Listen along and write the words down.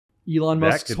Elon That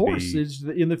Musk's could horse. be- Is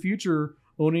in the future,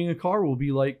 owning a car will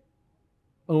be like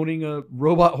owning a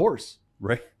robot horse.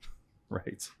 Right.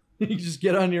 Right. You just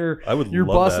get on your I would your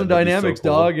love Boston that. That'd be so Dynamics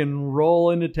cool. dog and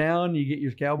roll into town. You get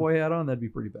your cowboy hat on. That'd be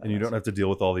pretty bad. And you don't have to deal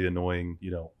with all the annoying,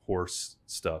 horse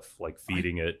stuff like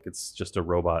feeding it. It's just a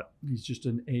robot. He's just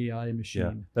an AI machine.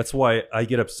 Yeah. That's why I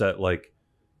get upset like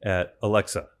at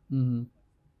Alexa. Mm-hmm.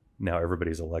 Now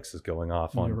everybody's Alexa's going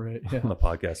off on, You're right. Yeah. on the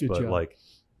podcast, Good but job. like,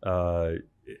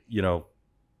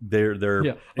 they're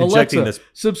Yeah. injecting Alexa, this.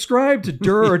 subscribe to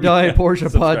Dur or Die Yeah, Porsche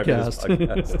subscribe to this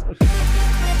podcast. podcast.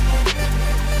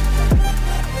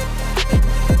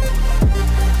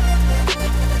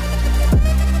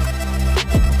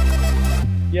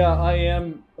 Yeah, I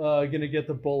am gonna get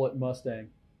the Bullet Mustang.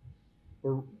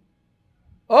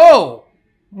 Oh,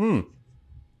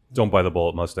 Don't buy the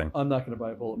Bullet Mustang. I'm not gonna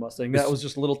buy a Bullet Mustang. That was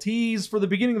just a little tease for the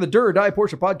beginning of the Dur or Die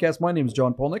Porsche podcast. My name is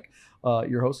John Polnik,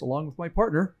 your host, along with my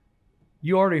partner.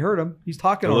 You already heard him. He's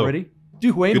talking Hello. already.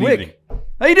 Duane Good Wik. evening.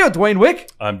 How you doing, Duane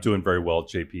Wik? I'm doing very well,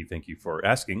 JP. Thank you for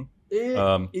asking. It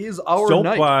is our Don't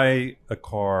night. buy a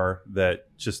car that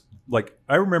just like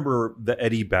I remember the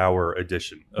Eddie Bauer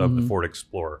edition of the Ford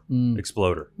Explorer,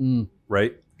 Exploder,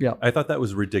 right? Yeah. I thought that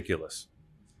was ridiculous.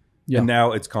 Yeah. And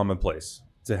now it's commonplace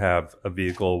to have a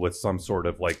vehicle with some sort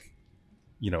of like,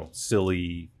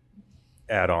 silly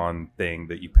add-on thing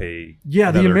that you pay.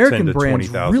 Yeah, the another American 10 to brands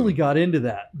 20,000. really got into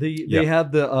that. They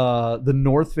had the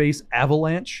North Face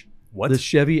Avalanche, What? the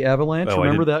Chevy Avalanche. Oh, I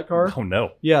Remember didn't- that car? Oh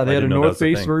no. Yeah, they I had a didn't know that North was a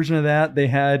Face thing. version of that. They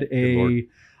had Lord.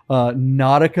 a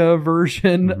Nautica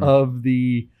version Mhm. of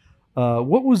the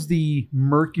what was the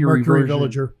Mercury version?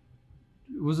 Villager.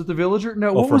 Was it the Villager? No,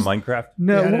 Oh, what for was Minecraft?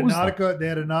 no? They had, What a was Nautica, they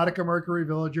had a Nautica Mercury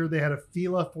Villager. They had a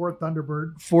Fila Ford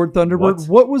Thunderbird. Ford Thunderbird?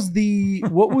 What?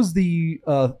 What was the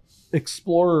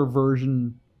Explorer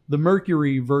version? The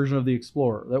Mercury version of the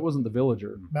Explorer. That wasn't the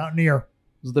Villager. Mountaineer.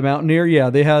 Was it the Mountaineer? Yeah,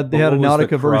 they had a What was the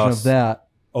Nautica version of cross? that.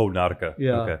 Oh, Nautica.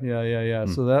 Yeah, Okay. yeah.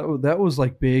 Hmm. So that was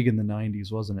like big in the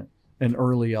 '90s, wasn't it? And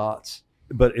early aughts.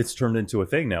 But it's turned into a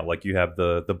thing now. Like you have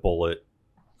the Bullet.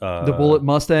 The Bullet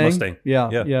Mustang. Mustang. Yeah,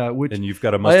 Yeah. yeah. Which And you've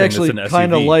got a I Mustang actually that's an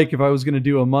kind of SUV. like if I was going to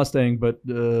do a Mustang, but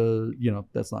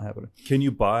that's not happening. Can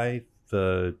you buy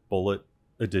the Bullet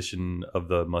edition of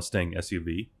the Mustang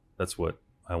SUV? That's what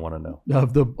I want to know.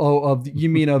 You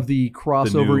mean of the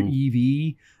crossover new-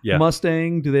 EV Yeah.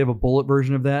 Mustang? Do they have a Bullet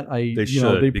version of that? They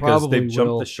should they because probably they've jumped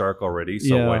will. the shark already.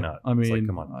 So why not? I It's mean, like,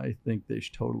 come on. I think they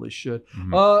totally should.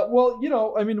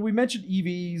 Mhm. We mentioned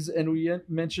EVs and we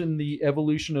mentioned the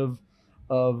evolution of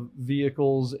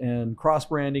vehicles and cross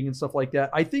branding and stuff like that.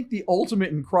 I think the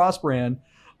ultimate in cross brand,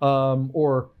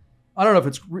 or I don't know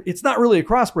if it's not really a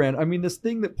cross brand. I mean, this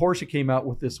thing that Porsche came out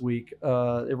with this week,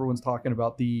 everyone's talking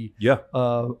about the Yeah.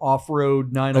 off-road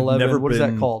I've 911. never What is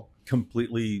that been called?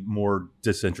 completely more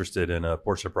disinterested in a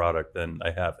Porsche product than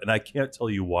I have, and I can't tell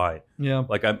you why. Yeah.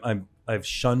 Like I've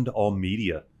shunned all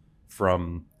media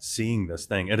from seeing this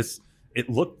thing, and it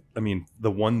looked. I mean,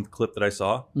 the one clip that I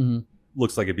saw Mhm.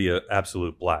 looks like it'd be an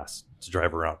absolute blast to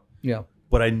drive around. Yeah.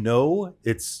 But I know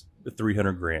it's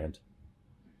 300 grand,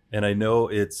 and I know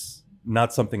it's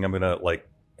not something I'm gonna like.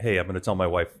 Hey, I'm gonna tell my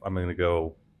wife I'm gonna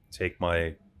go take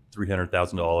my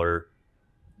 $300,000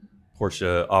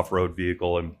 Porsche off-road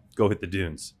vehicle and go hit the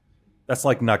dunes. That's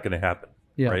like not gonna happen,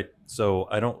 Yeah. right? So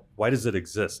I don't. Why does it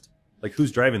exist? Like,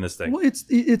 who's driving this thing? Well,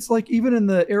 it's like even in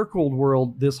the air-cooled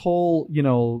world, this whole,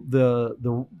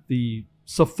 the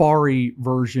Safari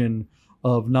version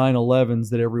of 911s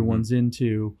that everyone's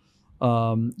into.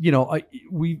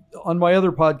 We on my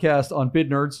other podcast on Bid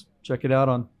Nerds, check it out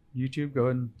on YouTube. Go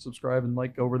ahead and subscribe and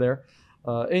like over there.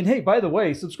 And hey, by the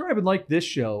way, subscribe and like this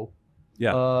show.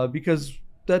 Yeah. Because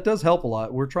that does help a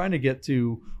lot. We're trying to get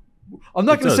to. I'm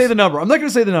not It going to say does. the number. I'm not going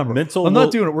to say the number. Mental I'm not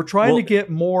will- doing it. We're trying to will- get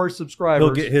more subscribers.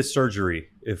 He'll get his surgery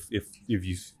if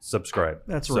you subscribe.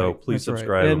 That's right. So please That's right.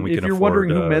 subscribe, and we if can you're afford wondering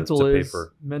who Mental to pay is,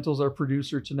 for Mental's our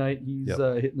producer tonight. He's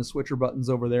Yep. hitting the switcher buttons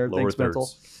over there. lower Thanks, Mental.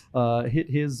 thirds. Hit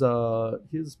his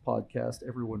podcast,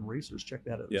 Everyone Racers. Check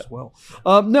that out Yeah. as well.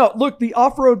 No, look, the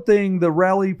off-road thing, the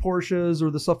rally Porsches or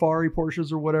the Safari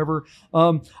Porsches or whatever.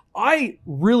 I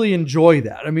really enjoy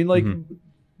that. I mean, like, Mhm.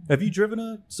 Have you driven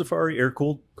a Safari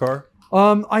air-cooled car?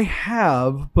 I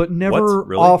have, but never What?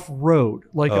 Really? off-road.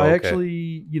 Like, Oh, I okay.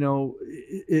 actually,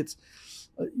 it's.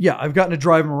 Yeah, I've gotten to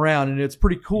drive them around, and it's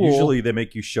pretty cool. Usually they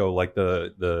make you show like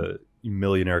the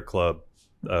Millionaire Club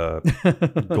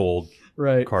gold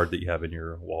right. card that you have in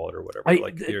your wallet or whatever. I-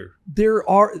 like here. There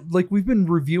are we've been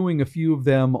reviewing a few of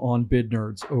them on Bid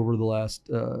Nerds over the last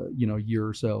year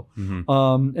or so. Mhm.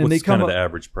 And What's they come kind of up, the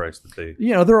average price that they?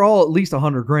 they're all at least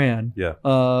 $100,000. Yeah.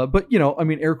 But I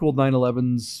mean, air cooled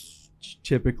 911s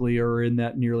typically are in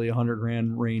that nearly 100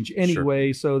 grand range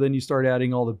anyway. So then you start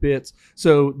adding all the bits.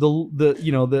 So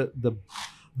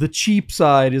the cheap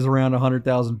side is around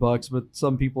 $100,000, but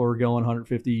some people are going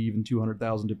 150, even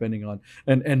 200,000, depending on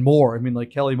and more. I mean, like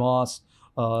Kelly Moss,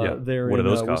 there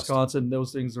in Wisconsin,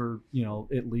 those things are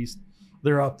at least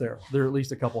they're up there. They're at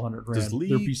least a couple $100 grand. Does Lee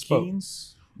They're bespoke.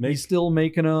 Keynes He's still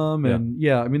making them, and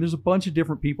I mean, there's a bunch of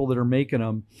different people that are making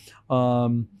them,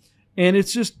 and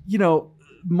it's just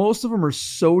most of them are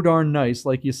so darn nice.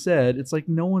 Like you said, it's like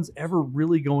no one's ever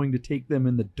really going to take them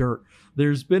in the dirt.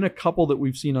 There's been a couple that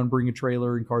we've seen on Bring a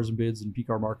Trailer and Cars and Bids and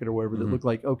P-Car Market or whatever that look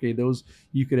like, okay, those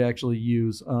you could actually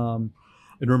use. And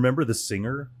remember the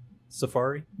Singer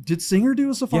Safari? Did Singer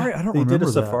do a Safari? Yeah, I don't remember. They did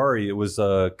a Safari. It was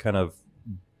kind of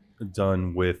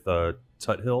done with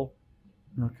Tuthill.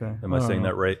 Okay. Am I saying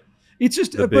that right? It's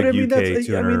just, but I mean,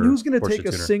 who's going to take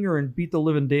a Singer and beat the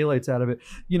living daylights out of it?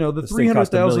 The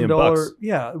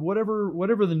 $300,000,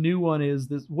 whatever the new one is.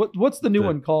 What's the new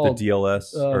one called? The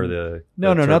DLS or the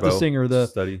no, not the Singer. The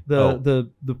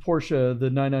Porsche, the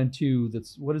 992.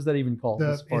 What is that even called?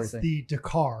 It's the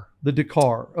Dakar. The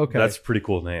Dakar. Okay, that's a pretty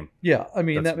cool name. Yeah, I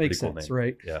mean that makes sense,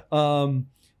 right? Yeah.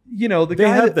 They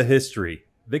have the history.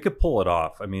 They could pull it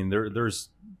off. I mean, there's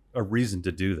a reason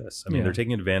to do this. I mean, they're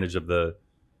taking advantage of the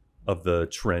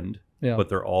trend, but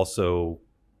they're also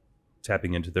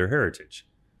tapping into their heritage.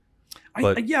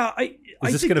 But is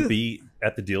this going to be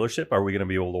at the dealership? Are we going to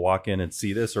be able to walk in and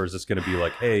see this, or is this going to be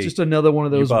like, hey, just another one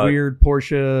of those weird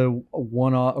Porsche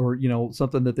one-off, or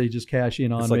something that they just cash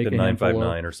in on? It's like the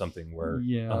 959 or something, where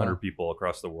 100 people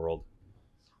across the world.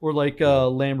 Or like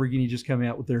Lamborghini just coming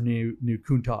out with their new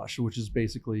Countach, which is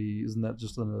basically, isn't that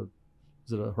just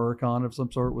is it a Huracan of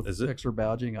some sort with extra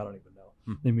badging? I don't even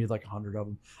know. They made like 100 of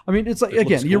them. I mean, it's like,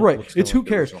 again, you're right. It's who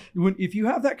cares? If you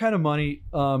have that kind of money,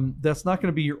 that's not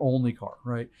going to be your only car,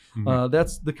 right?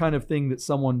 That's the kind of thing that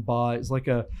someone buys, like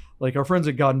our friends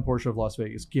at Godden Porsche of Las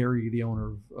Vegas. Gary, the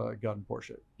owner of Godden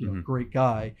Porsche, great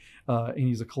guy, and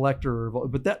he's a collector.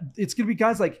 But it's going to be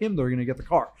guys like him that are going to get the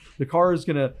car. The car is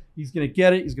he's going to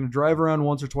get it. He's going to drive around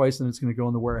once or twice, and it's going to go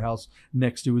in the warehouse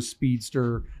next to his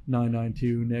Speedster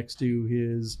 992, next to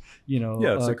his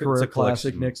Carrera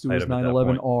Classic, next to his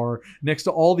 911R, next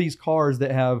to all these cars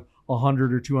that have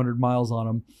 100 or 200 miles on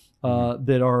them,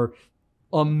 that are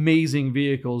amazing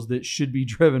vehicles that should be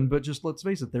driven, but just let's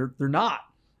face it, they're not.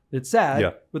 It's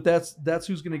sad, but that's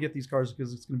who's going to get these cars,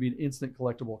 because it's going to be an instant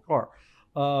collectible car.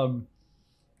 Why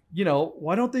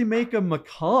don't they make a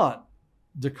Macan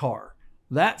Dakar?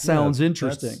 That sounds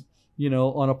interesting.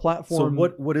 On a platform.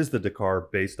 So what is the Dakar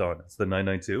based on? It's the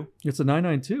 992? It's a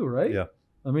 992, right? Yeah.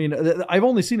 I mean, I've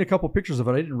only seen a couple pictures of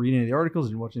it. I didn't read any of the articles,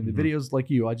 didn't watch any of the videos like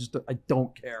you. I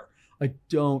don't care. I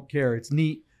don't care. It's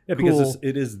neat. Yeah, because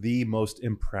it is the most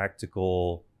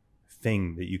impractical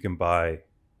thing that you can buy.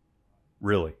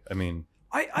 Really, I mean,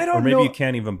 I don't know. Or maybe you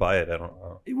can't even buy it. I don't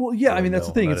know. Well, yeah, I mean, that's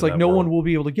the thing. It's like no one will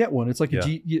be able to get one. It's like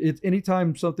it's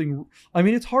anytime something. I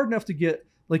mean, it's hard enough to get.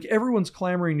 Like everyone's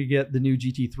clamoring to get the new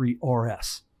GT3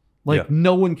 RS.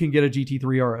 No one can get a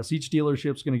GT3 RS. Each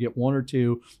dealership's going to get one or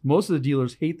two. Most of the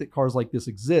dealers hate that cars like this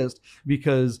exist,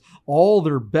 because all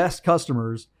their best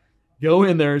customers go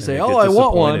in there and say, "Oh, I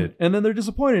want one," and then they're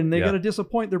disappointed, and they got to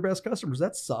disappoint their best customers.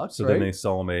 That sucks. So then they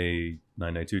sell them a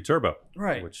 992 Turbo,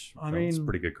 right? Which is a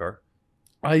pretty good car.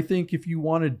 I think if you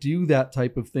want to do that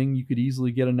type of thing, you could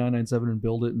easily get a 997 and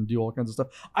build it and do all kinds of stuff.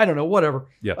 I don't know, whatever.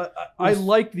 Yeah, I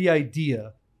like the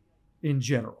idea in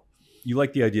general. You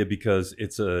like the idea because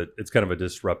it's kind of a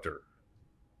disruptor,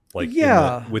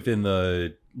 within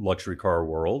the luxury car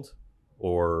world,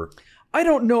 or I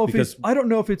don't know if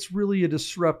it's really a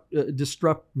disruptor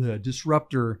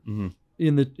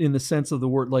in the sense of the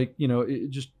word.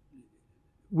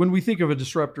 When we think of a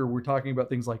disruptor, we're talking about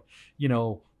things like,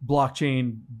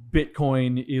 blockchain,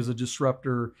 Bitcoin is a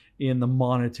disruptor in the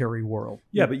monetary world.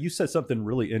 Yeah, but you said something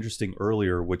really interesting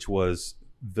earlier, which was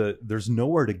there's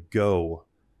nowhere to go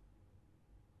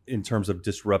in terms of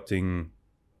disrupting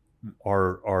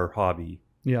our hobby.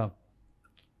 Yeah.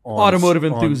 Automotive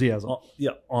enthusiasm.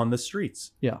 On the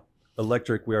streets. Yeah.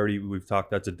 Electric, we've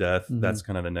talked that to death. That's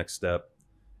kind of the next step.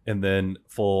 And then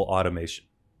full automation.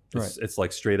 It's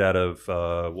like straight out of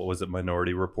what was it,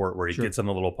 Minority Report, where he gets in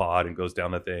the little pod and goes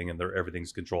down the thing and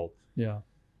everything's controlled. Yeah.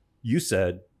 You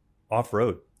said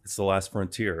off-road. It's the last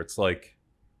frontier. It's like,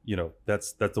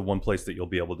 that's the one place that you'll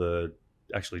be able to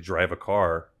actually drive a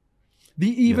car.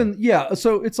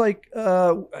 So it's like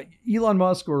Elon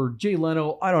Musk or Jay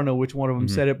Leno, I don't know which one of them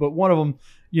said it, but one of them,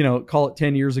 call it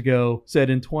 10 years ago, said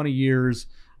in 20 years,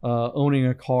 owning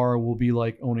a car will be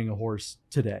like owning a horse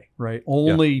today, right?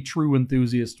 Only true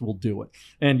enthusiasts will do it.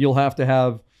 And you'll have to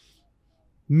have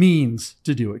means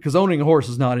to do it, because owning a horse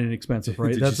is not inexpensive,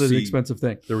 right? Did That's you an see- expensive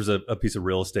thing. There was a piece of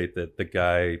real estate that the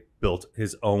guy built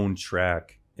his own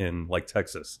track in like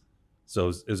Texas. So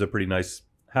it was a pretty nice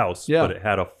house, Yeah. but it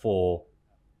had a full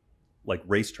like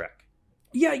racetrack.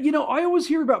 Yeah, I always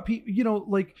hear about people,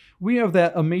 like we have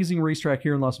that amazing racetrack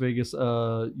here in Las Vegas,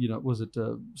 was it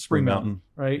Spring Mountain,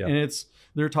 right? Yeah. And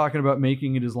they're talking about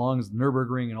making it as long as the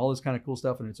Nürburgring and all this kind of cool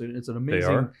stuff, and it's an amazing.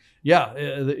 They are? Yeah,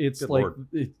 it's Good like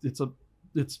Lord.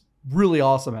 it's really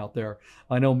awesome out there.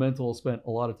 I know Mental spent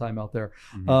a lot of time out there.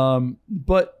 Mhm.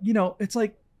 But it's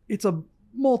like it's a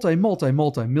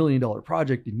multi-million-dollar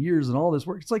project in years and all this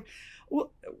work. It's like,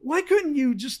 well, why couldn't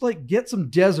you just like get some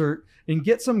desert and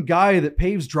get some guy that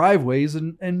paves driveways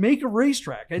and make a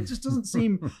racetrack? It just doesn't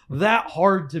seem that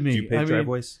hard to me. Do you pave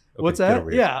driveways? Okay, What's get that?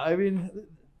 over here. Yeah, I mean,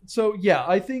 so yeah,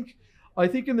 I think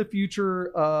in the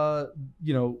future,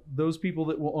 those people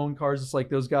that will own cars, it's like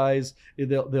those guys,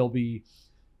 they'll be.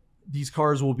 These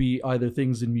cars will be either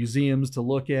things in museums to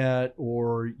look at,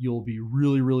 or you'll be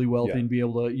really, really wealthy and be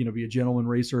able to, be a gentleman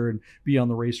racer and be on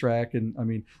the racetrack. And I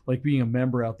mean, like being a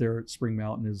member out there at Spring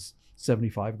Mountain is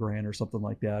 $75,000 or something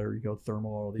like that. Or you go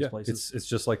Thermal, all these places. It's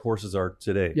just like horses are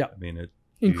today. Yeah. I mean,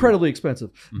 Incredibly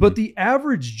expensive. Mhm. But the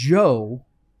average Joe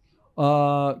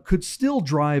could still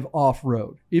drive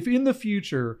off-road. If in the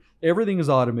future everything is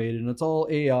automated and it's all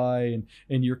AI,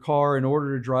 and your car, in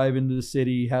order to drive into the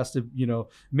city, has to,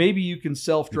 maybe you can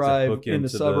self-drive hook in the into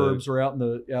suburbs or out in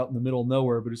the middle of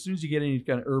nowhere, but as soon as you get any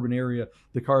kind of urban area,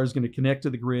 the car is going to connect to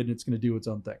the grid and it's going to do its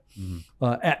own thing,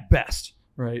 at best.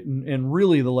 Right. And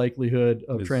really the likelihood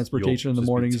of transportation in the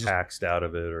morning is taxed out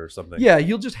of it or something. Yeah,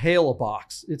 you'll just hail a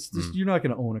box. It's just you're not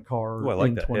going to own a car. Oh, I like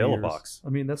in that. 20 Hail a years. box. I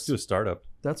mean, Let's do a startup.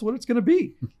 that's what it's going to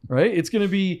be, right? It's going to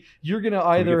be, you're going to Can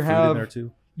we either get food in there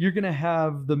too? you're going to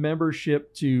have the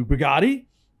membership to Bugatti,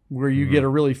 where you get a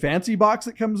really fancy box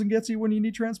that comes and gets you when you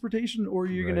need transportation, or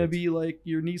you're going to be like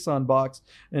your Nissan box,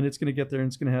 and it's going to get there and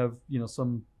it's going to have,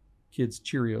 some kids'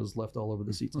 Cheerios left all over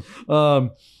the seats.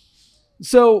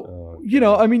 So,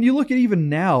 I mean, you look at even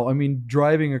now, I mean,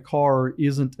 driving a car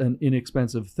isn't an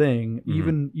inexpensive thing.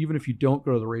 Even if you don't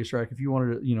go to the racetrack, if you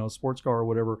wanted a sports car or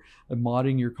whatever,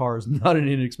 modding your car is not an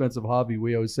inexpensive hobby.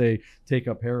 We always say take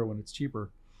up heroin, it's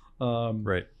cheaper.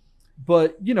 Right.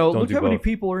 But, look how many both.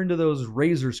 people are into those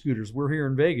Razor scooters. We're here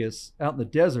in Vegas, out in the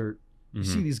desert. You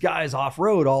see these guys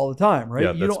off-road all the time, right?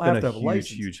 Yeah, You don't have to have a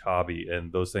license. huge hobby,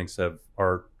 and those things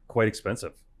are quite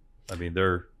expensive. I mean,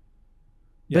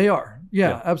 They are.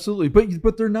 Yeah, absolutely.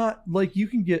 But they're not like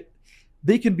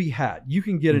they can be had. You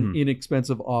can get an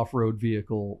inexpensive off-road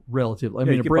vehicle relatively. I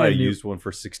mean, you a could brand buy a new used one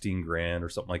for $16,000 or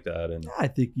something like that. And I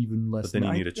think even less but then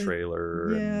than you that. need a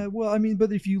trailer. Yeah, well, I mean,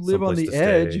 but if you live on someplace the to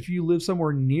edge, stay. if you live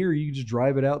somewhere near, you can just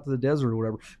drive it out to the desert or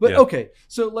whatever. But Yeah. okay,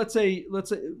 so let's say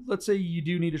you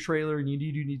do need a trailer and you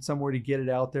do need somewhere to get it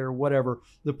out there, whatever.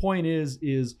 The point is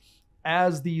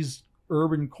as these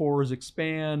urban cores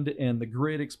expand and the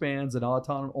grid expands and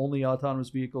only autonomous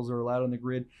vehicles are allowed on the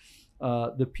grid,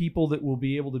 the people that will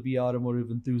be able to be automotive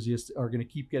enthusiasts are going to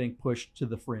keep getting pushed to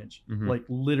the fringe, like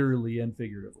literally and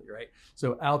figuratively, right?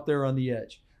 So out there on the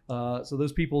edge. So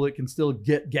those people that can still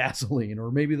get gasoline,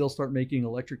 or maybe they'll start making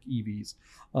electric EVs.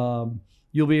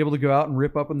 You'll be able to go out and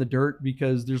rip up in the dirt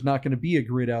because there's not going to be a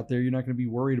grid out there. You're not going to be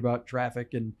worried about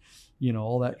traffic and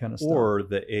all that kind of stuff. Or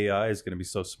the AI is going to be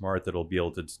so smart that it'll be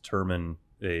able to determine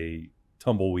a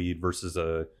tumbleweed versus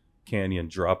a canyon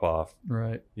drop off,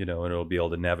 right? And it'll be able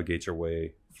to navigate your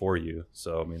way for you.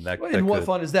 So I mean what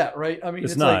fun is that, right? I mean,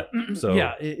 it's not. Like, so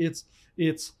yeah, it's I'm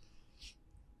saying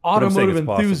automotive it's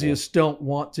enthusiasts don't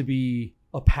want to be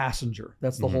a passenger.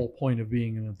 That's the whole point of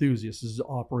being an enthusiast, is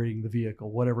operating the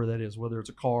vehicle, whatever that is, whether it's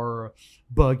a car, a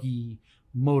buggy,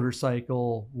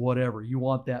 motorcycle, whatever. You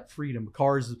want that freedom.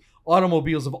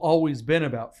 Automobiles have always been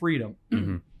about freedom,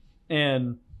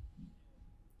 and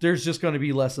there's just going to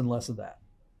be less and less of that.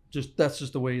 That's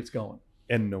just the way it's going.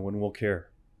 And no one will care.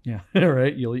 Yeah,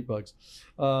 right. You'll eat bugs.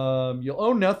 You'll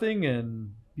own nothing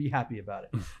and be happy about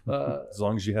it. As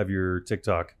long as you have your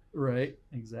TikTok. Right.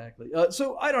 Exactly.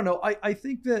 So I don't know. I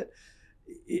think that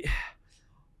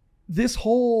this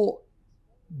whole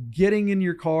getting in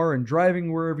your car and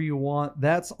driving wherever you want,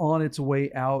 that's on its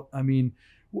way out. I mean,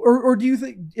 or do you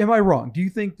think, am I wrong? Do you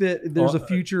think that there's a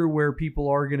future where people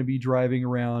are going to be driving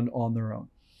around on their own?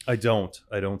 I don't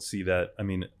see that. I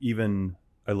mean, even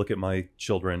I look at my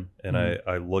children and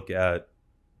I look at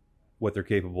what they're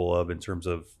capable of in terms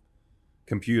of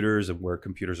computers and where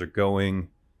computers are going.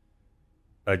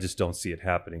 I just don't see it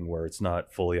happening where it's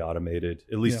not fully automated,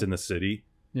 at least in the city.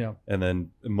 Yeah. And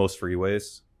then most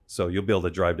freeways. So you'll be able to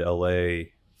drive to LA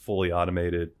fully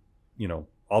automated.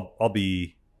 I'll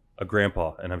be a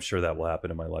grandpa, and I'm sure that will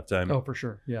happen in my lifetime. Oh, for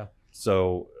sure. Yeah.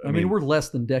 So I mean, we're less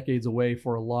than decades away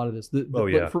for a lot of this.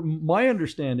 But from my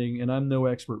understanding, and I'm no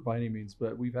expert by any means,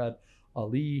 but we've had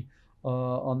Ali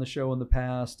on the show in the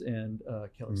past, and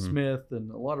Kelly Smith,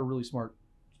 and a lot of really smart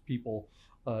people.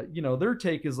 Their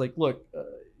take is like, look,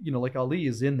 like Ali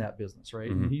is in that business, right?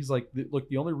 And he's like, look,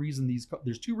 the only reason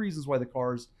there's two reasons why the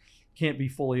cars can't be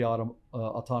fully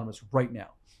autonomous right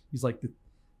now. He's like,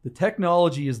 the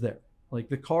technology is there. Like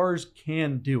the cars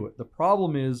can do it. The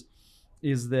problem is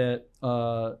that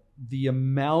the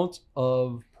amount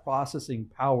of processing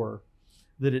power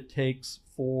that it takes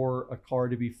for a car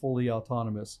to be fully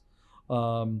autonomous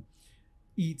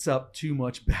eats up too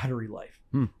much battery life.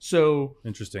 So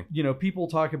interesting. People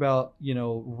talk about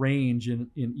range in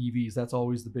EVs. That's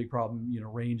always the big problem.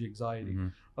 Range anxiety.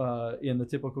 In the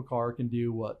typical car can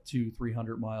do what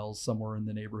 200-300 miles somewhere in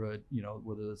the neighborhood.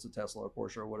 Whether it's a Tesla or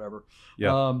Porsche or whatever.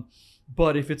 Yeah.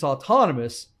 But if it's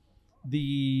autonomous,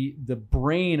 the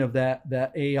brain of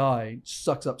that AI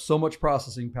sucks up so much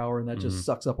processing power, and that just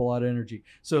sucks up a lot of energy.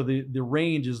 So the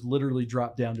range is literally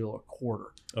dropped down to a quarter.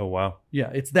 Oh wow. Yeah,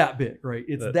 it's that big, right?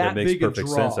 It's that makes big a perfect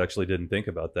draw. sense. Actually, didn't think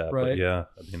about that, right? But yeah,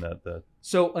 I mean that.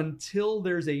 So until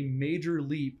there's a major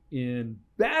leap in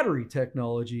battery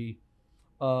technology,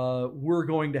 we're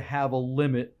going to have a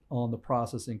limit on the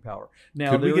processing power.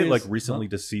 Now, could we get like recently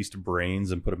deceased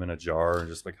brains and put them in a jar and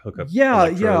just like hook up? They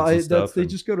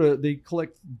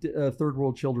collect third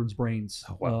world children's brains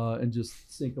and just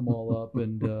sync them all up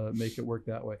and make it work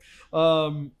that way.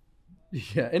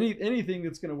 Yeah, anything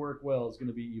that's going to work well is going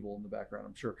to be evil in the background,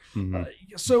 I'm sure.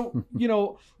 So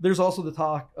there's also the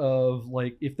talk of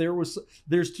like, if there's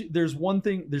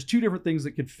two different things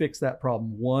that could fix that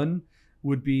problem. One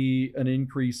would be an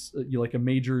increase, like a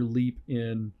major leap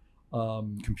in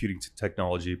computing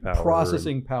technology power,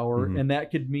 processing power, and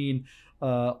that could mean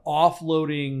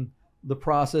offloading the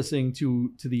processing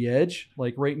to the edge.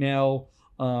 Like right now,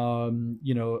 when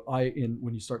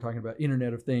you start talking about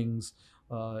Internet of Things,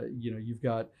 you've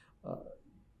got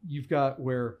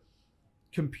where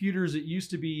computers, it used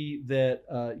to be that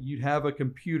you'd have a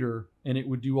computer and it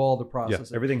would do all the processing.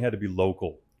 Yeah, everything had to be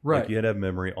local. Right. Like you had to have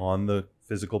memory on the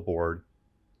physical board.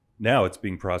 Now it's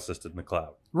being processed in the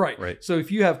cloud. Right. So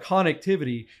if you have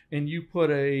connectivity and you put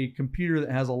a computer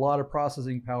that has a lot of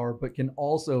processing power, but can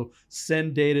also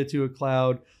send data to a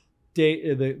cloud,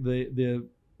 the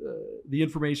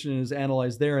information is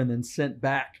analyzed there and then sent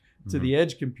back to the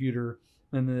edge computer,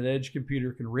 and then the edge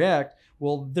computer can react.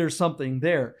 Well, there's something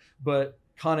there, but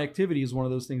connectivity is one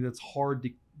of those things that's hard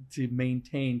to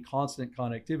maintain constant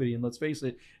connectivity. And let's face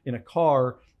it, in a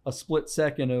car, a split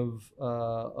second of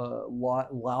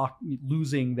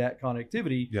losing that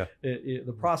connectivity,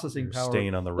 the processing power,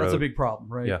 staying on the road, that's a big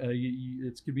problem, right? Yeah.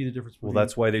 It could be the difference. Well,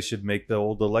 that's why they should make the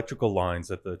old electrical lines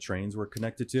that the trains were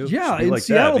connected to. Yeah, in like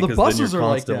Seattle, the buses are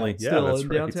like that still in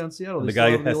right. downtown Seattle. And the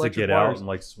guy has to get out and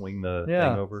like swing the thing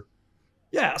over.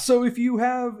 Yeah, so if you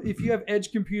have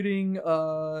edge computing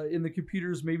in the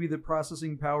computers, maybe the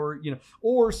processing power,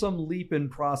 or some leap in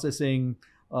processing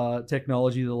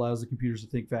technology that allows the computers to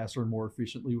think faster and more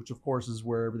efficiently, which of course is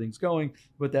where everything's going,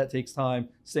 but that takes time.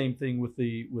 Same thing with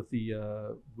the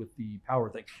power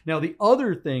thing. Now, the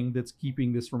other thing that's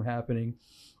keeping this from happening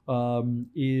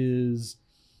is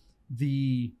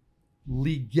the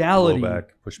legality.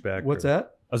 Pushback. What's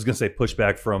that? I was going to say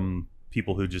pushback from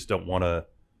people who just don't want to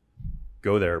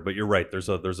go there, but you're right. There's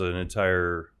an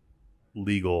entire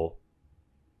legal.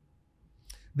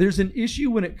 There's an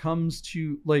issue when it comes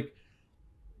to like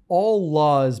all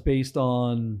law is based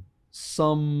on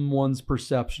someone's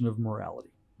perception of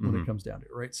morality when it comes down to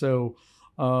it, right? So,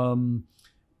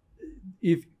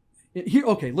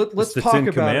 let's talk about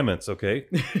 10 Commandments. Okay,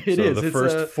 it so is. The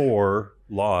first 4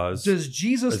 laws. Does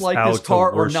Jesus like this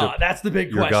car or not? That's the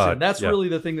big question. God. That's really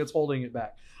the thing that's holding it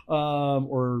back,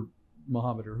 or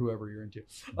Muhammad or whoever you're into.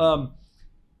 I'll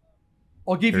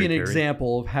give you an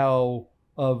example of how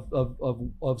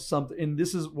of something, and I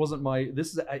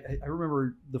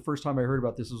remember the first time I heard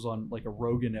about this was on like a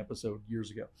Rogan episode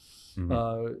years ago.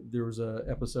 There was a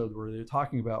episode where they were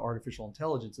talking about artificial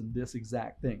intelligence and this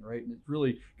exact thing, right? And it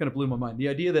really kind of blew my mind. The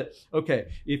idea that, okay,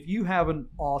 if you have an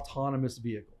autonomous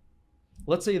vehicle,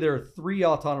 let's say there are 3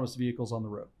 autonomous vehicles on the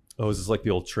road. Oh, is this like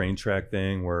the old train track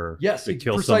thing where they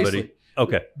kill precisely. Somebody?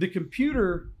 Okay. The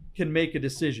computer can make a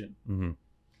decision.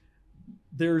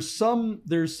 There's some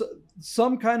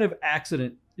kind of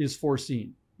accident is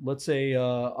foreseen. Let's say,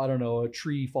 I don't know, a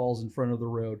tree falls in front of the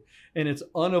road and it's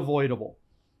unavoidable.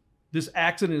 This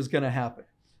accident is going to happen.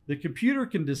 The computer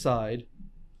can decide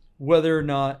whether or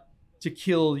not to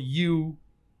kill you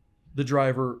the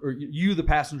driver, or you, the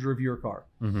passenger of your car.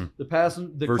 Mm-hmm. The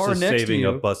Versus car next to saving you,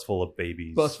 a bus full of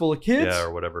babies. bus full of kids. Yeah,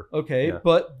 or whatever. Okay, Yeah.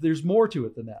 but there's more to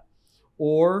it than that.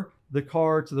 Or the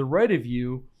car to the right of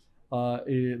you,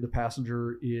 the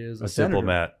passenger is a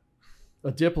senator,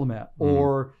 a diplomat,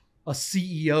 or a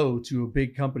CEO to a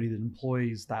big company that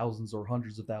employs thousands or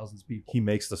hundreds of thousands of people. He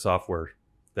makes the software.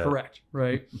 Correct,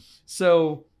 right?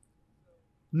 So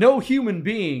no human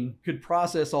being could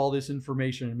process all this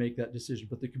information and make that decision,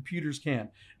 but the computers can.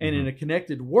 And in a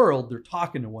connected world, they're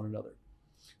talking to one another.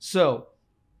 So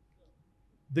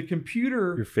the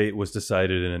computer... Your fate was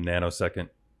decided in a nanosecond.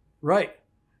 Right.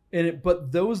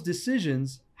 But those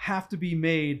decisions have to be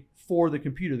made for the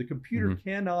computer. The computer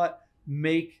cannot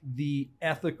make the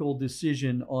ethical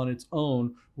decision on its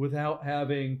own without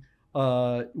having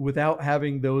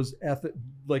those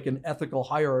like an ethical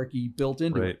hierarchy built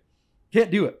into it. Can't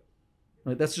do it.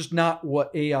 Right? That's just not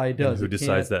what AI does. And who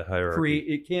decides that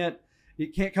hierarchy?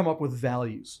 It can't come up with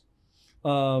values.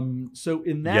 So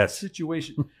in that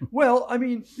situation, well, I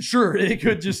mean, sure, it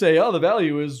could just say, oh, the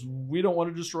value is we don't want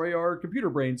to destroy our computer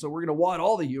brain, so we're going to wad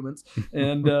all the humans,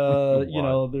 and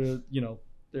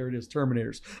there it is,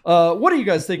 Terminators. What do you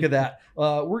guys think of that?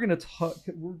 We're going to talk.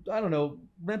 I don't know.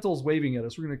 Mental's waving at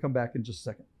us. We're going to come back in just a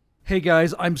second. Hey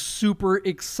guys, I'm super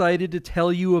excited to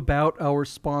tell you about our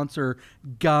sponsor,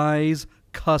 Guys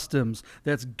Customs.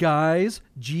 That's Guys,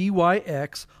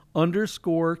 GYX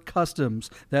 _customs.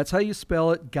 That's how you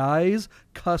spell it. Guys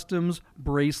Customs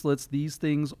bracelets. These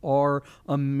things are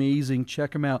amazing.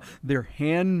 Check them out. They're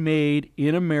handmade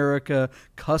in America,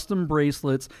 custom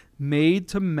bracelets made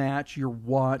to match your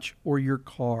watch or your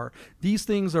car. These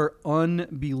things are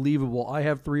unbelievable. I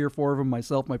have 3 or 4 of them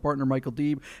myself. My partner Michael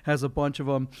Deeb has a bunch of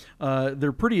them.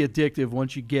 They're pretty addictive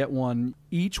once you get one.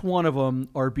 Each one of them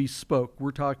are bespoke.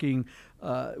 We're talking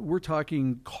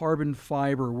carbon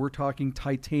fiber. We're talking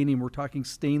titanium. We're talking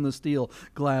stainless steel,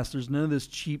 glass. There's none of this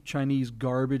cheap Chinese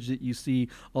garbage that you see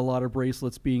a lot of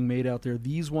bracelets being made out there.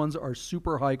 These ones are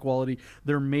super high quality.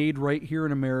 They're made right here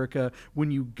in America.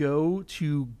 When you go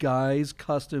to Guys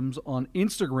Customs on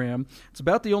Instagram, it's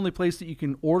about the only place that you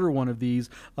can order one of these.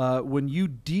 When you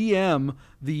DM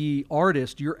the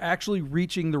artist, you're actually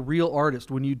reaching the real artist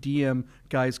when you DM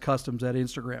Guys Customs at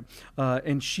Instagram.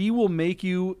 And she will make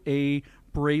you a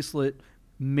bracelet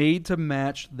made to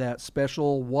match that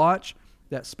special watch,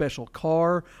 that special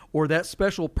car, or that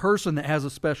special person that has a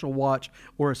special watch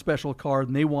or a special car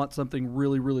and they want something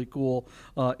really, really cool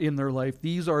in their life.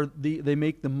 They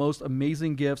make the most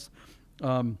amazing gifts.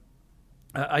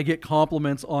 I get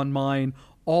compliments on mine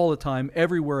all the time.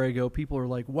 Everywhere I go, people are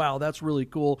like, wow, that's really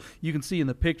cool. You can see in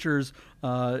the pictures,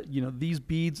 these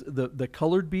beads, the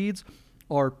colored beads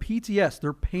are PTS.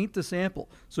 They're paint to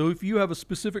sample. So if you have a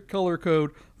specific color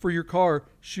code for your car,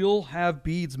 she'll have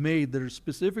beads made that are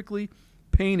specifically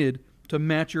painted to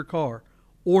match your car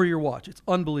or your watch. It's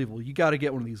unbelievable. You got to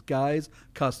get one of these Guys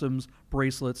Customs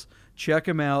bracelets. Check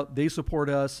them out. They support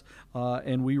us,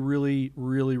 and we really,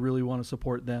 really, really want to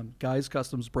support them. Guys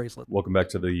Customs bracelet. Welcome back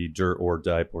to the Dirt or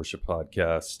Die Porsche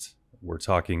podcast. We're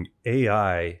talking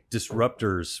AI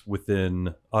disruptors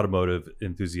within automotive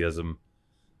enthusiasm.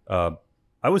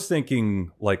 I was thinking,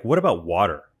 like, what about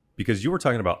water? Because you were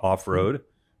talking about off-road.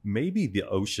 Maybe the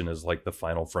ocean is like the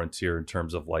final frontier in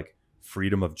terms of like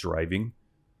freedom of driving.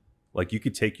 Like you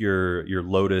could take your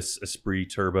Lotus Esprit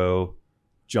Turbo,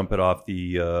 jump it off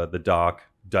the dock,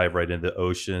 dive right into the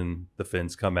ocean. The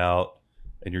fins come out,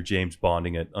 and you're James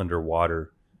Bonding it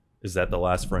underwater. Is that the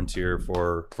last frontier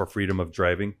for freedom of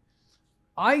driving?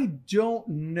 I don't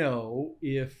know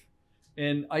if,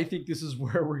 and I think this is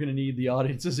where we're going to need the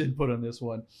audience's input on this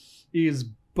one, is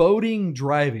boating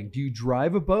driving. Do you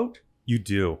drive a boat? You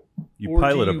do. You or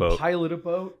pilot do you a boat. Pilot a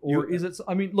boat? Or is it,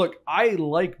 I mean, look, I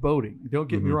like boating. Don't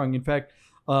get me wrong. In fact,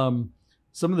 some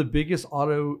of the biggest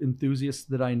auto enthusiasts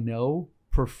that I know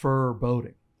prefer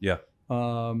boating. Yeah.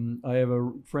 I have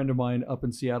a friend of mine up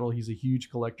in Seattle. He's a huge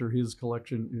collector. His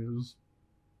collection is,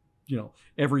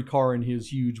 every car in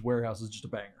his huge warehouse is just a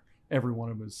banger. Every one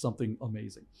of them is something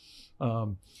amazing.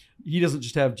 He doesn't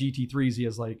just have GT3s. He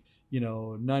has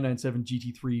 997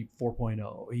 GT3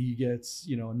 4.0. He gets,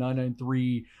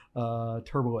 993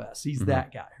 Turbo S. He's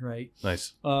that guy, right?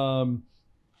 Nice. And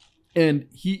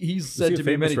he's said to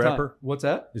me many times. What's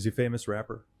that? Is he a famous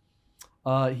rapper?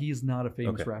 He is not a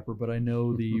famous rapper, but I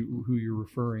know who you're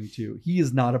referring to. He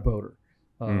is not a boater.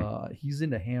 He's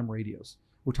into ham radios.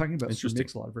 We're talking about Sir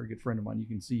Mix-a-Lot, a very good friend of mine. You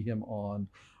can see him on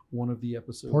one of the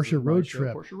episodes. Porsche of my Road show,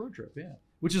 Trip. Porsche Road Trip, yeah.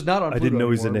 Which is not on I didn't know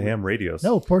he's anymore. into ham radios.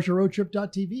 No,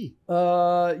 PorscheRoadTrip.tv.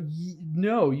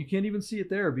 No, you can't even see it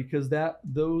there because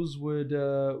those would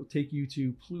take you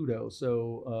to Pluto.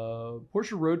 So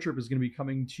Porsche Road Trip is going to be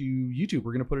coming to YouTube.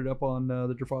 We're going to put it up on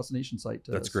the Fascination site.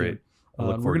 That's soon. great. I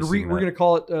look forward to seeing We're that. going to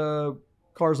call it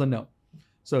Cars Unknown.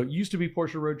 So it used to be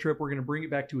Porsche Road Trip. We're going to bring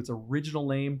it back to its original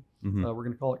name. Mhm. We're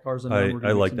going to call it Cars Unknown. We're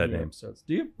gonna I make like some that new name. episodes.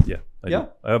 Do you? Yeah. Yeah?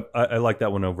 I like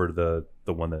that one over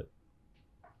the one that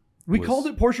We was- called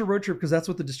it Porsche Road Trip because that's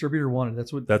what the distributor wanted.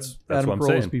 That's what That's Adam what I'm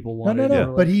Carolla's saying. people No, wanted. no.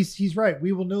 Yeah. But he's right.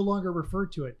 We will no longer refer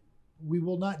to it. We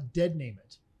will not dead name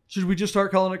it. Should we just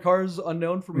start calling it Cars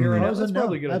Unknown from here on out? Cars That's Unknown,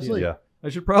 probably a good absolutely. idea. Yeah. I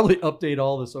should probably update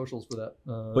all the socials for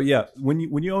that. But yeah, when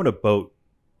you own a boat,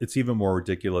 it's even more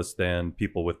ridiculous than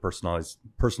people with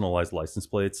personalized license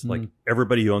plates. Like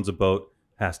everybody who owns a boat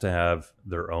has to have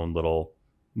their own little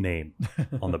name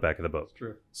on the back of the boat. That's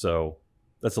true. So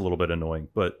that's a little bit annoying.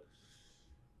 But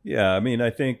yeah, I mean, I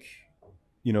think,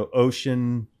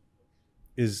 ocean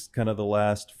is kind of the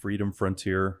last freedom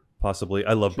frontier, possibly.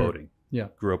 I love Sure. boating. Yeah.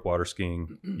 Grew up water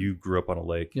skiing. You grew up on a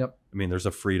lake. Yep. I mean, there's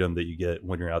a freedom that you get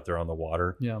when you're out there on the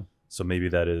water. Yeah. So maybe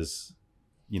that is,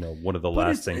 one of the But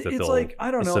last things that it's they'll like, I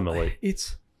don't know. assimilate.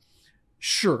 It's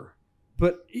sure,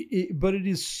 but it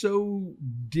is so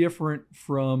different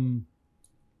from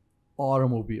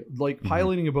automobile. Like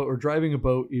piloting a boat or driving a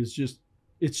boat is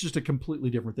it's just a completely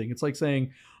different thing. It's like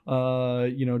saying,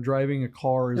 driving a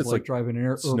car is It's like like driving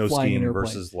an Snow flying an skiing airplane.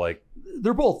 versus like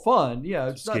They're both fun. Yeah,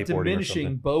 it's not Skateboarding or something.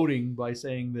 diminishing boating by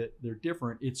saying that they're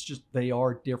different. It's just they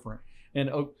are different. And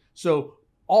so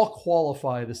I'll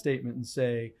qualify the statement and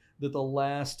say that the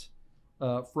last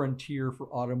frontier for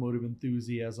automotive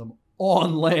enthusiasm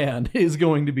on land is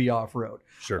going to be off-road.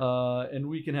 sure. And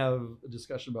we can have a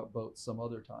discussion about boats some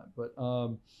other time. But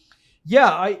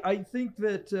I think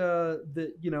that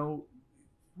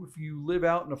if you live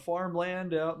out in a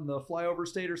farmland out in the flyover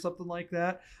state or something like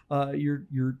that,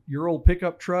 your old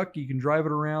pickup truck, you can drive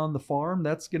it around the farm.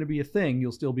 That's going to be a thing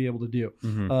you'll still be able to do.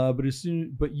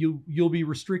 Mhm. But you'll be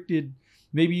restricted.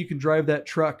 Maybe you can drive that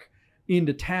truck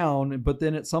into town, but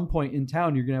then at some point in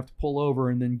town you're going to have to pull over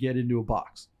and then get into a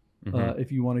box. Mhm.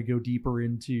 If you want to go deeper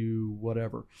into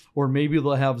whatever, or maybe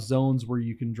they'll have zones where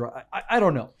you can drive. I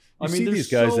don't know. You I mean, see there's these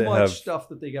guys so that much have- stuff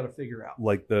that they got to figure out.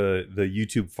 Like the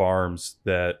YouTube farms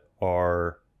that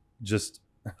are just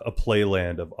a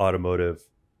playland of automotive,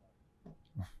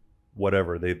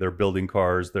 whatever. They're building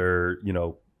cars. They're,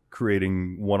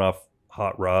 creating one-off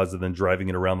hot rods and then driving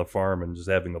it around the farm and just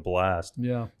having a blast.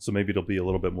 Yeah. So maybe it'll be a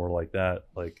little bit more like that.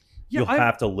 Like Yeah, you'll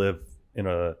have to live in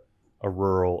a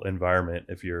rural environment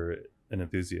if you're an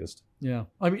enthusiast. Yeah.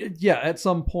 I mean, yeah, at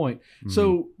some point.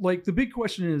 So like the big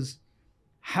question is,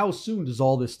 how soon does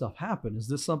all this stuff happen? Is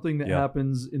this something that Yeah.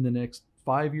 happens in the next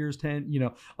 5 years, 10?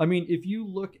 I mean, if you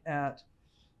look at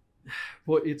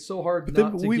it's so hard But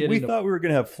not then to we get into. thought we were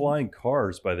going to have flying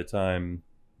cars by the time,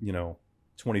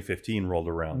 2015 rolled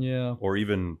around. Yeah. Or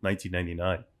even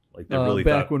 1999. Like they really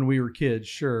back thought, when we were kids,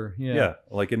 sure. Yeah. yeah,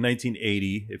 like in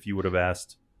 1980, if you would have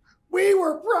asked, We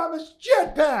were promised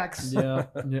jetpacks. Yeah.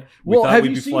 Yeah. We Well, thought have we'd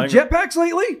you be seen flying- jetpacks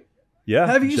lately? yeah,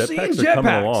 Have you seen jetpacks are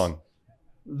coming jetpacks? along.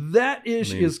 That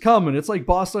ish I mean, is coming. It's like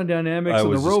Boston Dynamics I and the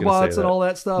was just gonna say robots and that. all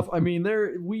that stuff. I mean,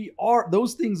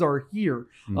 those things are here.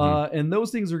 Mhm. And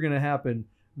those things are going to happen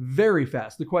very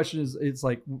fast. The question is, it's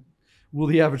like, will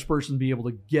the average person be able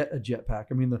to get a jetpack?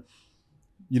 I mean,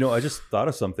 I just thought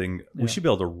of something. Yeah. We should be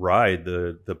able to ride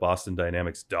the Boston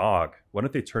Dynamics dog. Why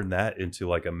don't they turn that into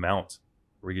like a mount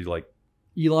where you like,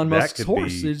 Elon That Musk's could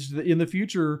horse be- is in the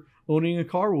future. Owning a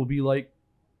car will be like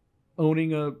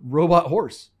owning a robot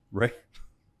horse. right?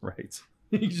 Right.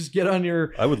 You just get on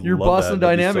your I would your love Boston that.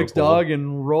 That'd be so Dynamics cool. dog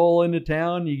and roll into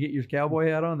town. You get your cowboy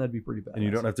hat on. That'd be pretty bad. And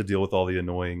you don't have to deal with all the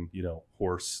annoying,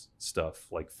 horse stuff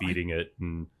like feeding it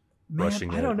and brushing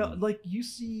I it don't know. and- Like you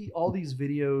see all these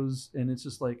videos and it's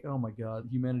just like, oh my God,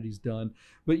 humanity's done.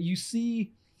 But you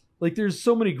see, like, there's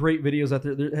so many great videos out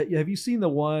there. Have you seen the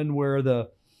one where the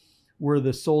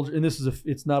soldier, and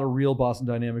it's not a real Boston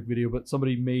Dynamic video, but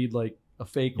somebody made like a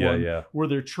fake one yeah. where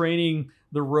they're training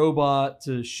the robot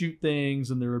to shoot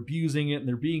things and they're abusing it and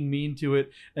they're being mean to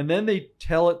it. And then they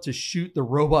tell it to shoot the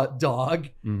robot dog.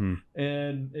 Mhm.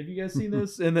 And have you guys seen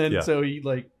this? And then Yeah. so he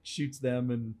like shoots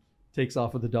them and takes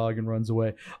off with the dog and runs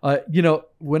away.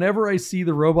 Whenever I see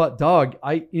the robot dog,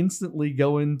 I instantly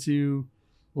go into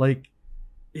like,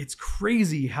 it's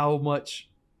crazy how much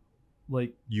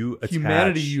like You attach,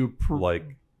 humanity you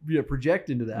project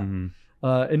into that. Mhm.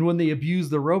 And when they abuse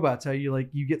the robots, how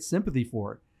you get sympathy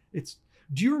for it.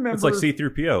 Do you remember? It's like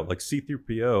C-3PO. Like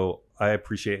C-3PO, I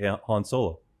appreciate Han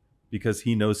Solo. because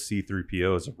he knows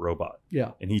C-3PO is a robot.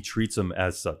 Yeah. And he treats him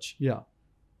as such. Yeah.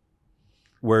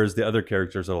 Whereas the other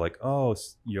characters are like, oh,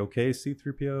 you okay,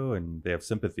 C-3PO? And they have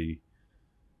sympathy.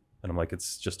 And I'm like,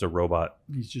 it's just a robot.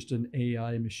 He's just an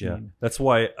AI machine. Yeah. That's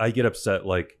why I get upset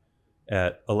like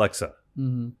at Alexa.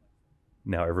 Mm-hmm.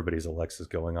 Now everybody's Alexa's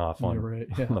going off on, right.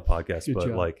 Yeah. on the podcast. Good but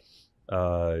job. like,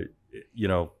 you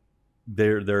know,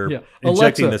 they're Yeah.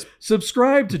 injecting Alexa, this.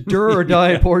 subscribe to Dur or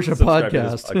Die Porsche Subscribe to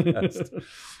this podcast. podcast.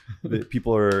 The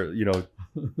people are, you know,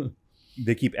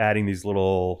 they keep adding these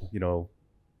little, you know,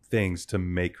 things to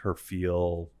make her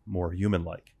feel more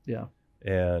human-like. Yeah.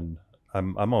 And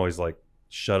I'm always like,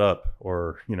 shut up,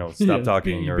 or, you know, stop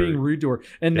talking, or being rude to her.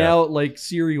 And now like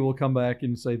Siri will come back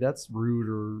and say that's rude,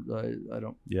 or I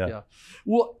don't. Yeah.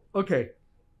 Well, okay.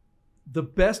 The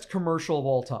best commercial of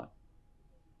all time.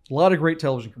 A lot of great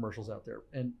television commercials out there,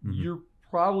 and you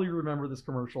probably remember this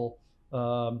commercial.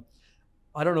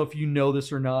 I don't know if you know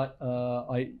this or not.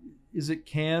 Is it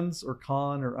Cannes or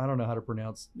Cannes, or I don't know how to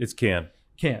pronounce. It's Cannes.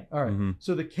 Cannes. All right.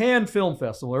 So the Cannes Film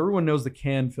Festival. Everyone knows the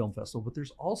Cannes Film Festival, but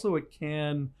there's also a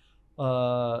Cannes.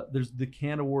 There's the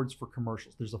Cannes Awards for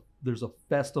commercials. There's a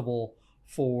festival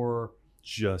for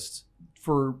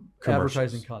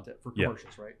advertising content for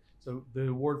commercials, right? So the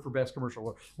award for best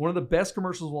commercial, one of the best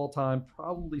commercials of all time,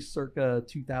 probably circa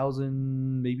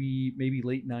 2000, maybe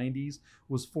late 90s,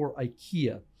 was for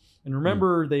IKEA. And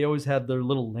remember, they always had their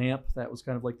little lamp that was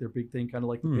kind of like their big thing, kind of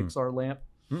like the Pixar lamp.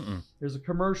 There's a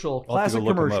commercial, classic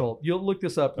commercial. You'll look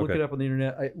this up, look it up on the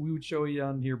internet. We would show you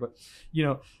on here, but you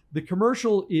know, the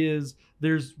commercial is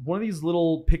there's one of these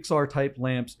little Pixar type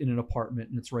lamps in an apartment,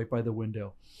 and it's right by the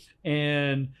window.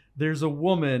 And there's a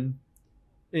woman.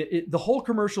 The whole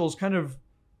commercial is kind of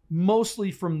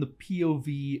mostly from the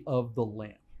POV of the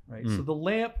lamp, right? So the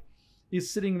lamp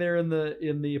is sitting there in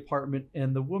the apartment,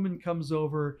 and the woman comes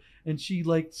over and she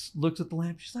like looks at the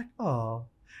lamp. She's like, oh.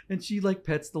 And she like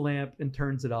pets the lamp and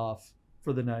turns it off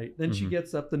for the night. Then she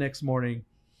gets up the next morning,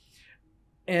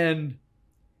 and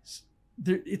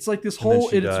it's like this whole.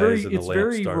 It's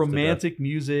very romantic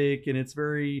music, and it's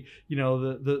very, you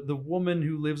know, the woman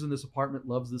who lives in this apartment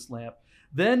loves this lamp.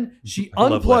 Then she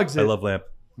unplugs it. I love lamp.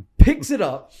 Picks it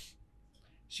up.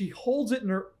 She holds it in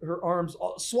her arms,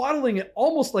 swaddling it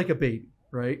almost like a baby,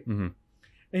 right?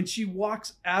 And she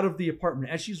walks out of the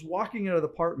apartment. As she's walking out of the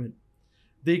apartment,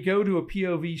 they go to a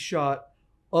POV shot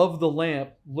of the lamp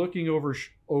looking over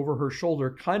her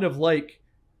shoulder, kind of like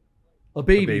a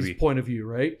baby's point of view,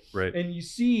 right? Right. And you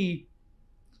see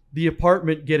the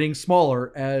apartment getting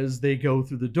smaller as they go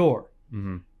through the door.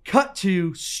 Cut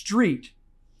to street.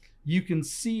 You can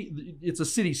see it's a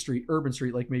city street, urban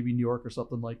street, like maybe New York or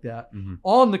something like that.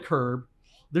 On the curb,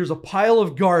 there's a pile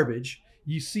of garbage.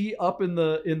 You see up in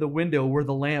the window where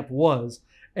the lamp was.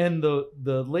 And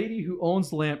the lady who owns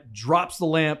the lamp drops the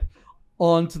lamp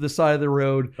onto the side of the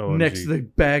road next to the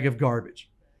bag of garbage.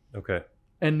 Okay.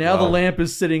 And now the lamp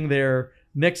is sitting there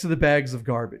next to the bags of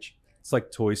garbage. It's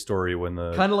like Toy Story when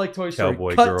the kind of like Toy Story.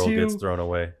 cowboy girl gets thrown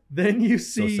away. Then you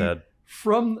see so sad.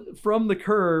 from the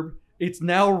curb, it's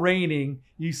now raining.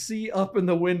 You see up in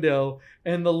the window,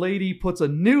 and the lady puts a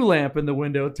new lamp in the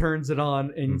window, turns it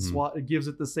on, and gives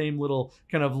it the same little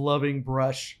kind of loving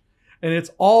brush. And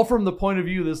it's all from the point of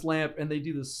view of this lamp, and they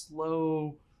do this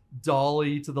slow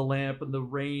dolly to the lamp, and the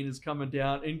rain is coming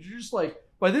down, and you're just like,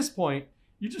 by this point,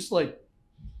 you're just like,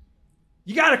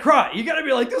 you gotta cry. You gotta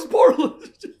be like, this poor.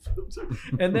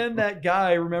 And then that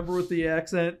guy, remember with the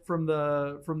accent from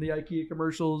the IKEA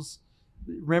commercials,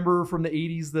 remember from the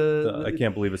 80s, I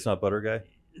can't believe it's not butter guy.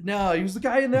 No, he was the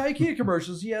guy in the IKEA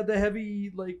commercials. He had the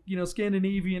heavy, like, you know,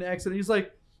 Scandinavian accent. He's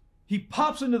like, he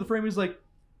pops into the frame. He's like,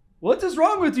 what is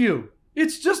wrong with you?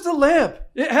 It's just a lamp.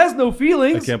 It has no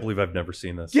feelings. I can't believe I've never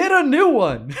seen this. Get a new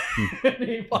one. And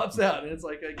he pops out, and it's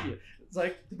like IKEA. It's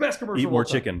like the best commercial. Eat more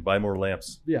chicken, buy more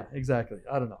lamps. Yeah, exactly.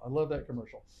 I don't know. I love that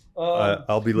commercial.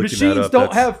 I'll be looking machines that up. Machines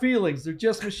don't have feelings. They're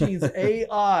just machines.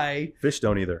 AI. Fish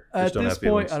don't either. Fish at don't this have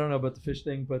feelings. point, I don't know about the fish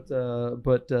thing, but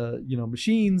you know,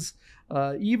 machines.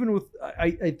 Even with,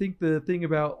 I think the thing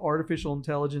about artificial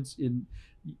intelligence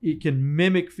it can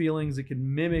mimic feelings. It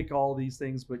can mimic all these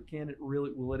things, but can it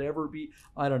really? Will it ever be?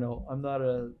 I don't know.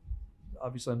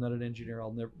 Obviously I'm not an engineer.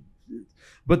 I'll never.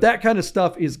 But that kind of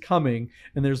stuff is coming,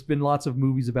 and there's been lots of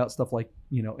movies about stuff like,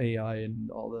 you know, AI and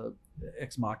all the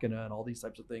Ex Machina and all these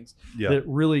types of things that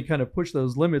really kind of push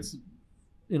those limits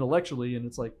intellectually. And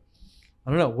it's like, I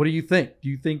don't know. What do you think? Do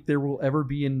you think there will ever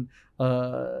be an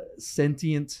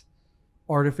sentient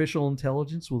artificial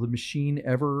intelligence? Will the machine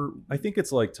ever? I think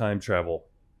it's like time travel.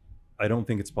 I don't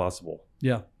think it's possible.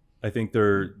 Yeah. I think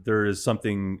there is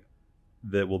something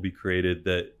that will be created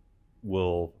that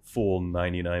will fool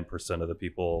 99% of the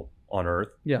people on Earth.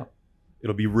 Yeah.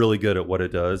 It'll be really good at what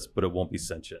it does, but it won't be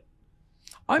sentient.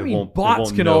 I mean,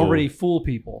 bots can already fool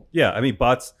people. Yeah, I mean,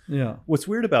 bots. Yeah. What's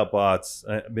weird about bots,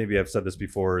 maybe I've said this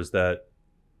before, is that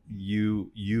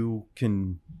you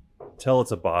can tell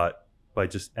it's a bot by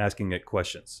just asking it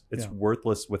questions. It's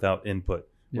worthless without input.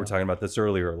 We were talking about this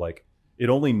earlier. Like, it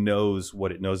only knows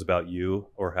what it knows about you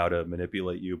or how to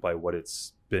manipulate you by what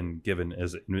it's been given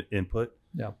as input.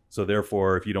 Yeah. So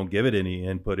therefore, if you don't give it any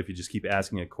input, if you just keep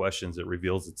asking it questions, it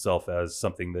reveals itself as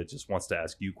something that just wants to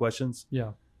ask you questions.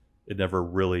 Yeah. It never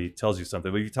really tells you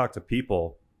something. But if you talk to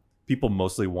people, people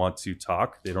mostly want to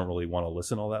talk. They don't really want to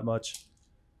listen all that much.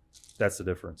 That's the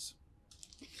difference.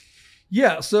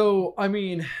 Yeah. So, I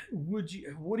mean, what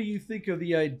do you think of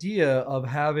the idea of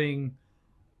having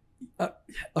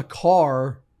a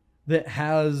car that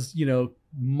has,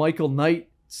 Michael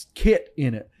Knight's kit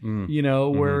in it,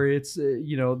 where it's,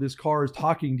 this car is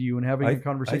talking to you and having a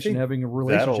conversation, having a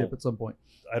relationship at some point.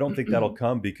 I don't think that'll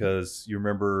come because you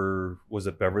remember, was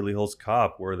it Beverly Hills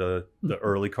Cop where the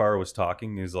early car was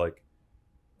talking? Is like,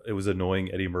 it was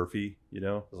annoying Eddie Murphy, it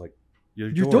was like,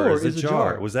 your door is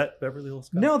ajar. Was that Beverly Hills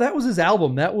Cop? No, that was his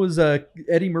album. That was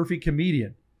Eddie Murphy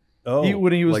Comedian. Oh,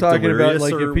 when he was like talking about,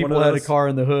 like, Delirious if people had a car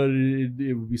in the hood,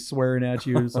 it would be swearing at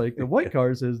you. It's like, the white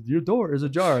car says, your door is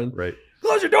ajar. Right.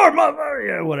 Close your door, motherfucker.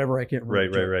 Yeah, whatever. I can't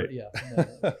remember. Right.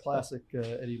 Yeah. Classic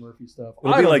Eddie Murphy stuff.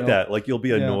 It'll be like that. Like, you'll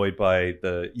be annoyed by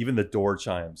even the door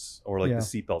chimes or like the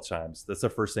seatbelt chimes. That's the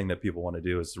first thing that people want to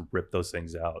do is to rip those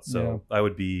things out. So I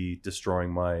would be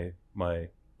destroying my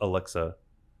Alexa.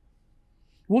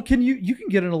 Well, you can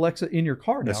get an Alexa in your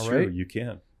car now, right? That's right? true. You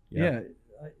can. Yeah.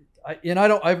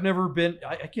 I've never been,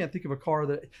 I can't think of a car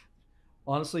that,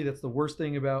 honestly, that's the worst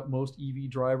thing about most EV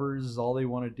drivers is all they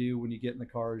want to do when you get in the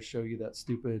car is show you that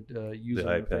stupid user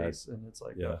interface. And it's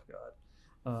like, oh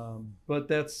God. But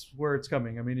that's where it's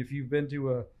coming. I mean, if you've been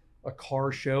to a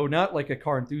car show, not like a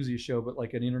car enthusiast show, but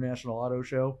like an international auto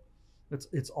show,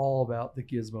 it's all about the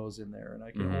gizmos in there. And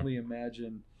I can only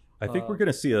imagine. I think we're going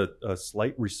to see a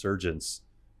slight resurgence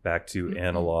back to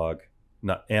analog,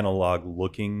 not analog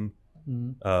looking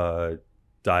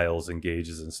dials and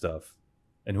gauges and stuff.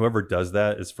 And whoever does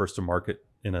that is first to market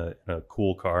in a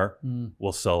cool car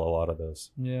will sell a lot of those.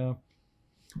 Yeah.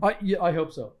 I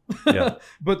hope so. Yeah.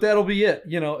 But that'll be it.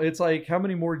 It's like, how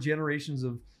many more generations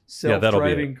of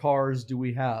self-driving cars do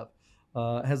we have?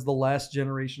 Has the last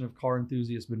generation of car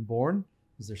enthusiasts been born?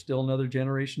 Is there still another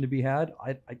generation to be had?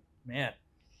 Man.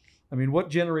 I mean, what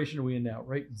generation are we in now,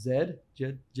 right?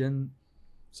 Gen?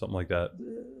 Something like that.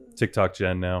 TikTok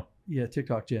Gen now. Yeah,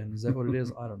 TikTok Gen. Is that what it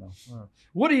is? I don't know.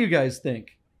 What do you guys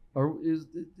think? Or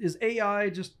is AI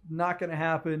just not going to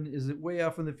happen? Is it way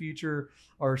off in the future?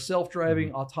 Are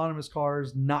self-driving autonomous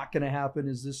cars not going to happen?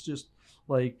 Is this just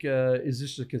like, is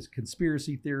this a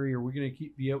conspiracy theory? Are we going to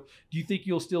do you think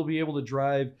you'll still be able to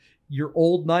drive your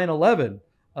old 911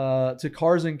 to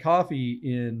Cars and Coffee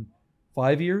in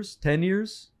 5 years, 10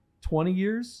 years, 20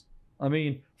 years? I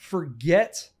mean,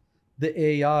 forget the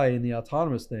AI and the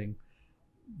autonomous thing.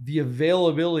 The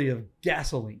availability of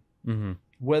gasoline,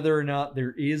 whether or not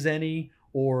there is any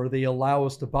or they allow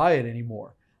us to buy it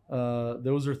anymore.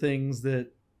 Those are things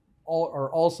that are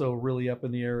also really up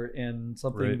in the air, and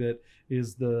something that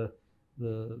is the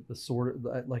sort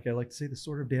of, like I like to say, the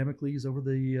sword of Damocles over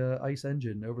the ICE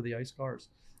engine, over the ICE cars.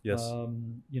 Yes.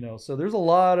 So there's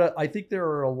I think there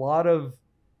are a lot of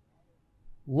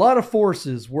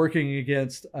forces working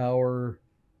against our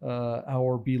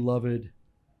beloved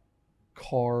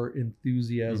car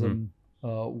enthusiasm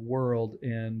world,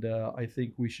 and I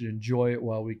think we should enjoy it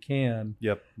while we can.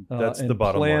 Yep, that's the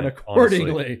bottom line. Plan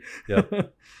accordingly.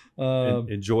 Yep.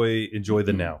 Enjoy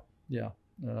the now. Yeah.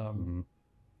 And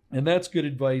that's good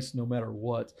advice no matter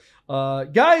what.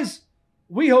 Guys,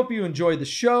 we hope you enjoyed the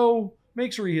show.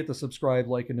 Make sure you hit the subscribe,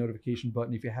 like, and notification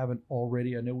button if you haven't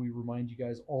already. I know we remind you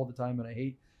guys all the time, and I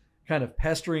hate kind of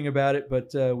pestering about it,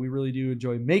 but we really do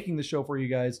enjoy making the show for you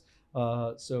guys.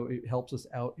 So it helps us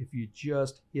out if you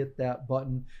just hit that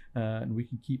button, and we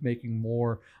can keep making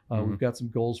more. We've got some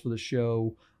goals for the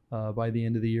show. By the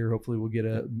end of the year, hopefully we'll get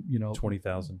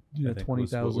 20,000.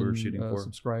 20,000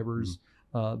 subscribers.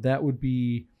 That would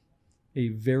be a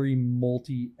very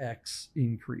multi-X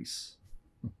increase.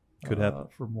 Could happen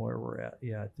from where we're at.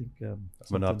 Yeah, I think I'm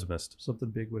an optimist.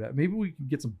 Something big would happen. Maybe we can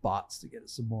get some bots to get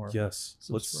us some more. Yes,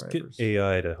 let's get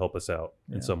AI to help us out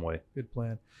in some way. Good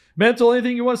plan. Mental,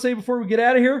 anything you want to say before we get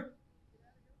out of here?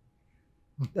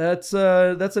 That's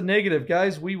a negative,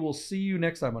 guys. We will see you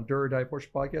next time on Do or Die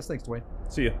Porsche Podcast. Thanks, Duane.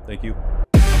 See you. Thank you.